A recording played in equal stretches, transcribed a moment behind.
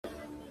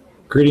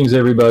Greetings,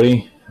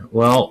 everybody.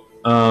 Well,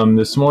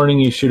 this morning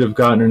you should have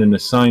gotten an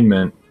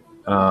assignment,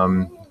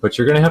 but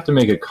you're going to have to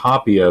make a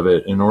copy of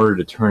it in order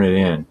to turn it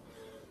in.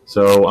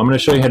 So I'm going to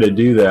show you how to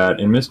do that.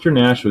 And Mr.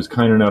 Nash was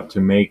kind enough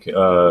to make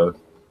a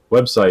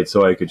website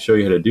so I could show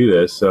you how to do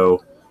this.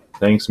 So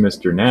thanks,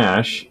 Mr.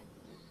 Nash.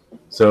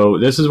 So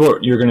this is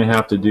what you're going to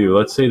have to do.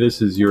 Let's say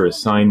this is your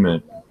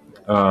assignment,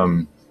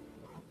 or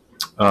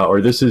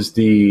this is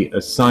the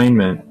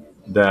assignment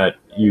that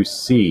you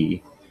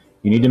see.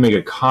 You need to make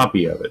a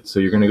copy of it.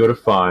 So you're going to go to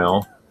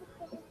File,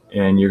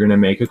 and you're going to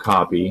make a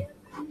copy,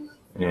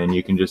 and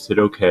you can just hit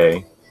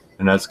OK,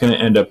 and that's going to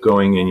end up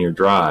going in your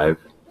drive.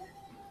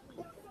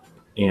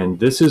 And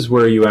this is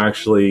where you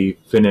actually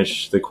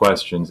finish the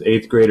questions.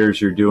 8th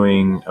graders, you're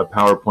doing a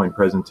PowerPoint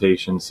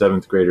presentation.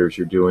 7th graders,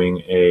 you're doing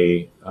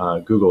a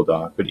Google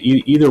Doc. But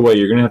either way,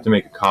 you're going to have to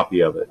make a copy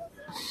of it.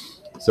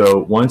 So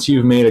once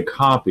you've made a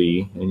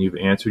copy and you've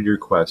answered your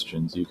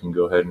questions, you can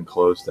go ahead and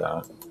close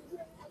that.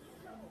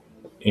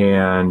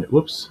 And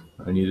whoops,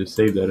 I need to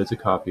save that as a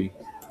copy.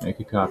 Make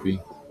a copy.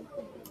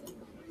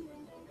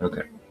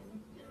 Okay.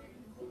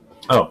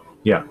 Oh,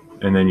 yeah.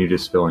 And then you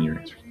just fill in your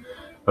answers.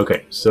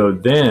 Okay, so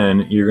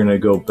then you're going to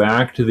go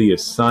back to the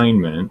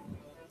assignment,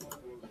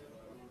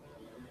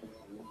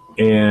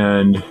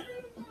 and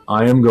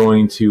I am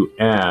going to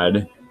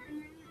add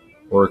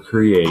or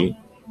create.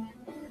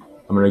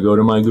 I'm going to go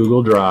to my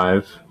Google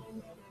Drive,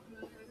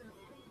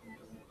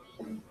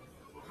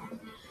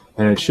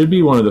 and it should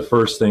be one of the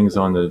first things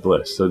on the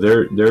list. So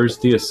there's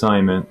the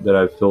assignment that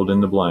I've filled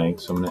in the blank,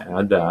 so I'm going to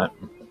add that.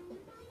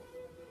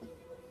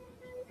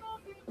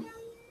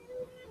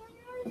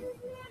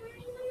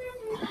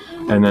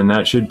 And then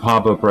that should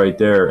pop up right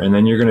there, and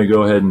then you're going to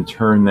go ahead and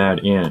turn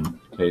that in.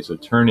 Okay, so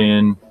turn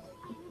in,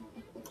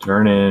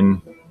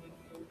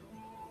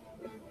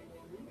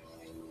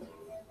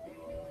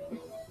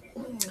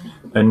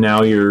 and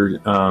now your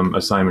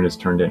assignment is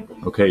turned in.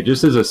 Okay,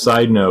 just as a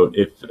side note,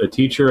 if a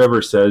teacher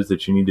ever says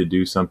that you need to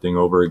do something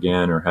over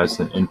again or has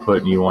some input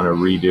and you want to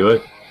redo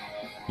it,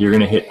 you're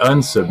going to hit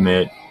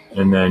unsubmit,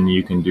 and then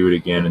you can do it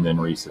again and then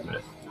resubmit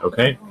it.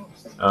 Okay,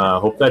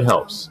 hope that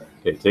helps.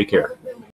 Okay, take care.